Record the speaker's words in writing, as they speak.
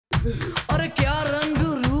और क्या रंग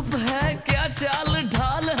रूप है, क्या चाल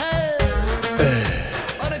ढाल है,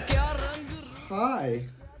 और क्या रंग। Hi.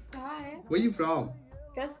 Hi. Where you from?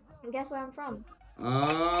 Guess where I'm from?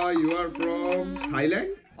 You are from Thailand?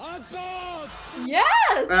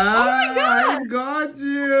 Yes! Ah, Oh my god! I got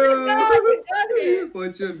you! God, you got it!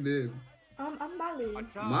 What's your name? I'm Bali.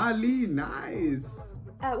 Mali, nice.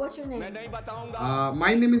 What's your name?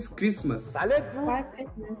 My name is Christmas. Why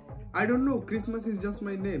Christmas? I don't know, Christmas is just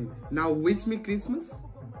my name. Now wish me Christmas.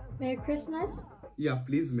 Merry Christmas? Yeah,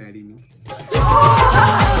 please marry me.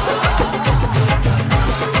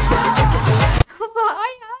 वाह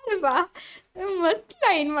यार वाह, मस्त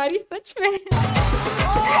line मारी सच में।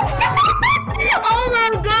 Oh my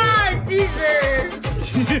god, Jesus!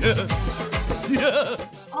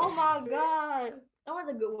 Oh my god, that was a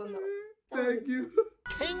good one though. Thank you.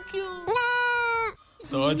 Thank you.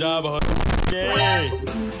 सो जा बहुत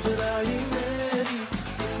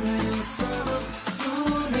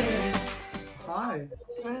Hi.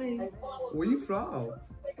 Hi. Where you from?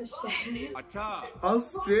 Australia.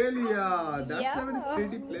 Australia. That's Yeah. a very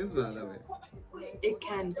pretty place, by the way. It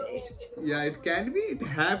can be. Yeah, it can be. It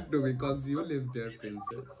have to because you live there,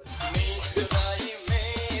 princess.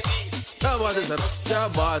 क्या बात है sir, क्या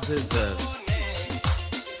बात है sir.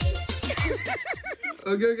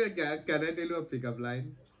 Okay. Can I tell you a pickup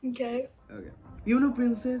line? Okay. Okay. You know,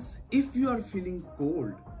 princess, if you are feeling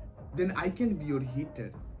cold, then I can be your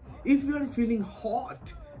heater. If you are feeling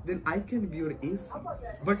hot, then I can be your AC.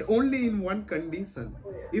 But only in one condition.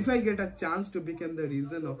 If I get a chance to become the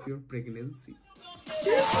reason of your pregnancy.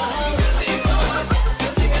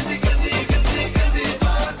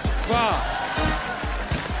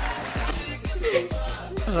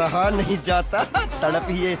 रहा नहीं जाता, तड़प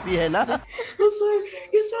ही ऐसी है ना। So,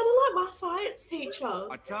 you sounded like my science teacher.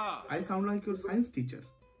 I sound like your science teacher.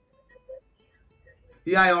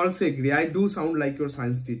 Yeah, I also agree. I do sound like your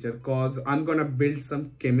science teacher cause I'm gonna build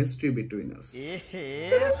some chemistry between us.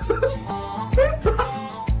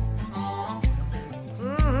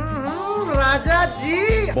 राजा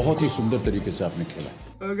जी, बहुत ही सुंदर तरीके से आपने खेला।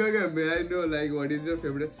 Okay. May I know like what is your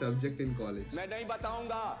favorite subject in college?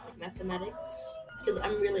 Mathematics. Because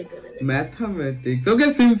I'm really good at it. Mathematics.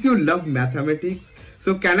 Okay, since you love mathematics,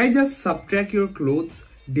 so can I just subtract your clothes,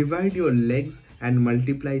 divide your legs, and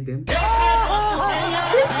multiply them?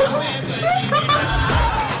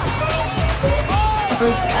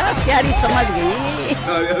 प्यारी समझ गई।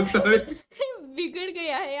 I'm sorry. बिगड़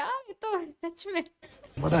गया है यार तो सच में।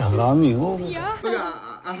 बड़ा हरामी हो। Yeah. Okay,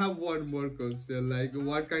 I have one more question. Like,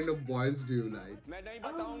 what kind of boys do you like?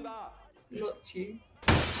 Not you.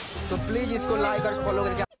 तो प्लीज इसको लाइक और फॉलो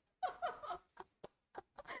करके।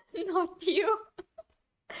 Not you.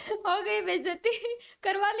 हो गई बेइज्जती,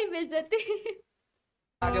 करवा ली बेइज्जती।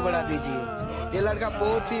 आगे बढ़ा दीजिए, ये लड़का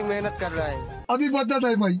बहुत ही मेहनत कर रहा है। अभी बदत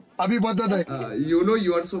है भाई, अभी बदत है। You know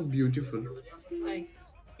you are so beautiful. Thanks.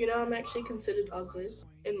 You know, I'm actually considered ugly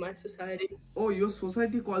in my society. Oh, your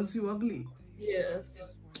society calls you ugly. Yeah.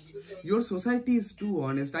 Your society is too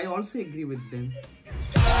honest. I also agree with them.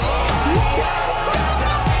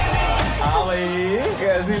 हाँ भाई,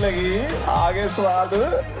 कैसी लगी? आगे स्वाद।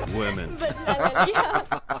 Women. बदला लिया।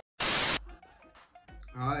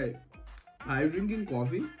 Hi. Are you drinking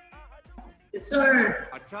coffee? Yes, sir.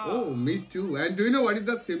 Oh, me too. And do you know what is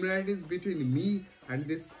the similarities between me and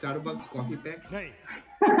this Starbucks coffee pack?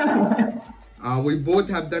 We both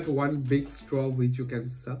have that one big straw which you can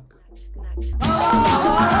suck.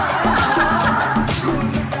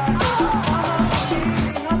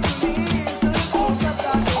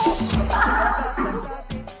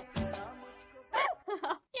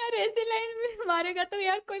 यार ऐसी line में मारेगा तो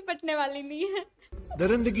यार कोई पटने वाली नहीं है।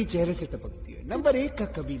 दरिंदगी चेहरे से टपकती है, नंबर 1 का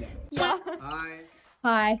कबीला। Hi.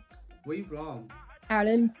 Hi. Where you from?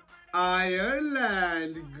 Ireland.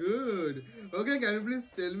 Ireland. Good. Okay, can you please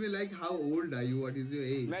tell me like how old are you? What is your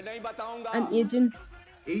age? I'm Asian.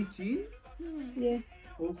 18? Yeah.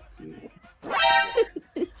 Okay.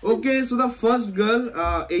 Okay, so the first girl,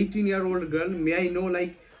 18-year-old girl, may I know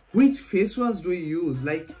like which face wash do you use?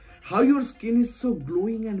 Like how your skin is so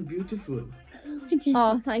glowing and beautiful.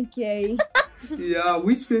 Oh, thank you. Yeah,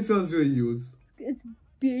 which face wash do you use? It's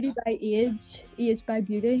beauty by age, age by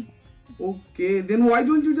beauty. Okay, then why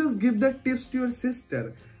don't you just give that tips to your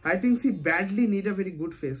sister? I think she badly need a very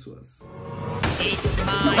good face wash.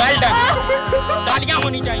 Well done. तालियां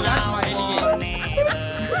होनी चाहिए हमारे लिए।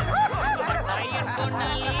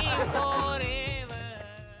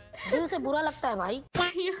 दिल से बुरा लगता है भाई।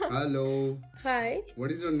 Hello. Hi.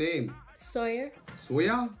 What is your name? Sawyer.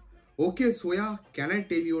 Soya? Okay, Soya, can I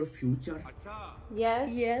tell your future? Yes.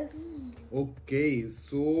 Yes. Okay,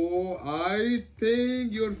 so I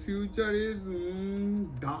think your future is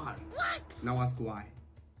dark. What? Now ask why.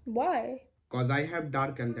 Why? Cause I have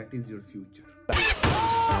dark and that is your future.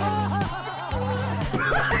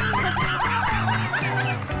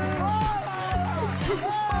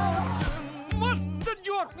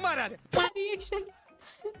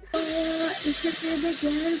 इससे पहले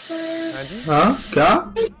क्या help है? हाँ क्या?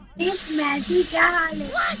 Maggi क्या हाल है?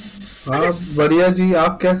 हाँ बढ़िया जी,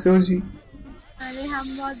 आप कैसे हो जी? अरे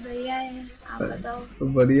हम बहुत बढ़िया है, आप बताओ।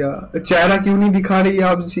 बढ़िया। चेहरा क्यों नहीं दिखा रही है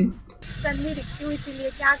आप जी? करनी दिखती हूँ इसीलिए,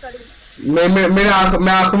 क्या करूँ? मैं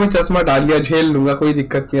आंखों में चश्मा डाल लिया, झेल लूंगा, कोई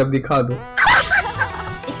दिक्कत नहीं। अब दिखा दो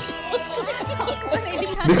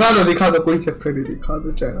दिखा दो, कोई चक्कर नहीं, दिखा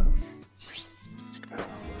दो चेहरा।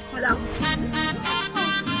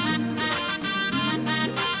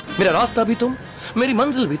 मेरा रास्ता भी तुम, मेरी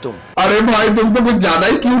मंजिल भी तुम। अरे भाई तुम तो कुछ ज्यादा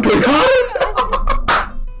ही क्यूट हो यार।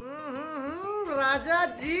 राजा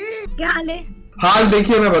जी क्या हाल है? हाल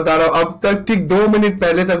देखिए, मैं बता रहा हूँ, अब तक ठीक 2 मिनट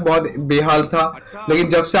पहले तक बहुत बेहाल था, लेकिन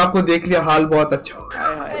जब से आपको देख लिया हाल बहुत अच्छा हो।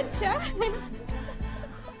 अच्छा।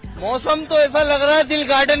 मौसम तो ऐसा लग रहा है दिल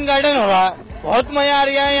गार्डन गार्डन हो रहा है, बहुत मजा आ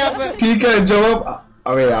रहा है यहाँ पे। ठीक है जवाब।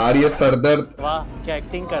 अबे यार ये सरदर्द, वाह क्या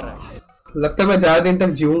एक्टिंग कर रहा है। लगता है मैं ज्यादा दिन तक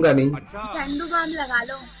जीऊंगा नहीं। झंडू बाम लगा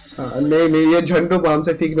लो। हाँ, नहीं ये झंडू बाम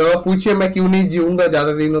से ठीक नहीं। पूछिए मैं क्यों नहीं जीऊंगा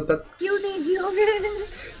ज्यादा दिनों तक? क्यों नहीं जियोगे?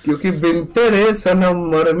 क्योंकि बिन तेरे सनम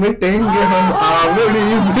मर मिटेंगे हम आवड़ी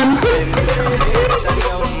जिंदगी।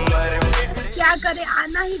 क्या करे,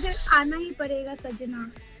 आना ही पड़ेगा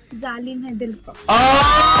सजना, जालिम है दिल।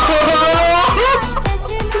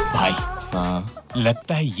 भाई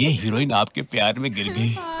लगता है ये हीरोइन आपके प्यार में गिर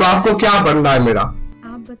गई। तो आपको क्या बनना है मेरा?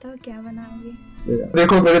 आप बताओ क्या बनाओगे?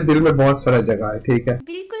 देखो मेरे दिल में बहुत सारा जगह है, ठीक है?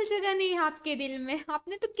 बिल्कुल जगह नहीं है आपके दिल में।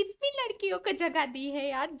 आपने तो कितनी लड़कियों को जगह दी है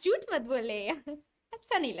यार, झूठ मत बोले यार,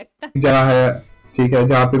 अच्छा नहीं लगता। जगह है ठीक है,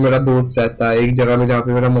 जहाँ पे मेरा दोस्त रहता है, एक जगह में जहाँ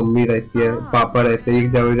पे मेरा मम्मी रहती है, पापा रहते हैं,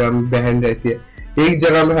 एक जगह जहाँ में बहन रहती है, एक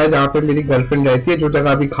जगह में है जहाँ पे मेरी गर्लफ्रेंड रहती है, जो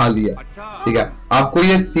जगह अभी खाली है। ठीक है, आपको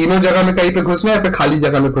ये तीनों जगह में कहीं पे घुसना है या फिर खाली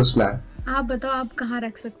जगह में घुसना है? आप बताओ आप कहाँ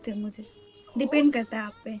रख सकते हो मुझे, डिपेंड करता है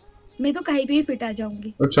आप पे। मैं तो कहीं पे भी फिट आ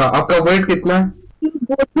जाऊंगी। अच्छा आपका वेट कितना है?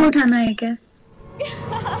 बहुत उठाना है क्या?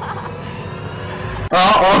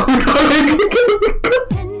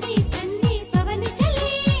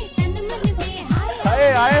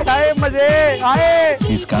 आए मजे आए।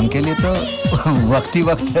 इस काम के लिए तो वक्त ही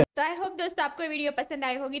वक्त है। तो आई होप दोस्तों आपको वीडियो पसंद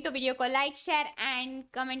आई होगी, तो वीडियो को लाइक शेयर एंड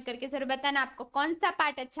कमेंट करके जरूर बताना आपको कौन सा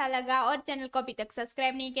पार्ट अच्छा लगा, और चैनल को अभी तक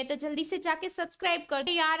सब्सक्राइब नहीं किया तो जल्दी से जाके सब्सक्राइब कर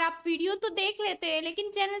दो यार। आप वीडियो तो देख लेते हैं लेकिन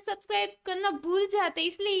चैनल सब्सक्राइब करना भूल जाते,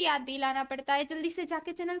 इसलिए याद दिलाना पड़ता है। जल्दी से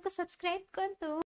जाके चैनल को सब्सक्राइब कर दो।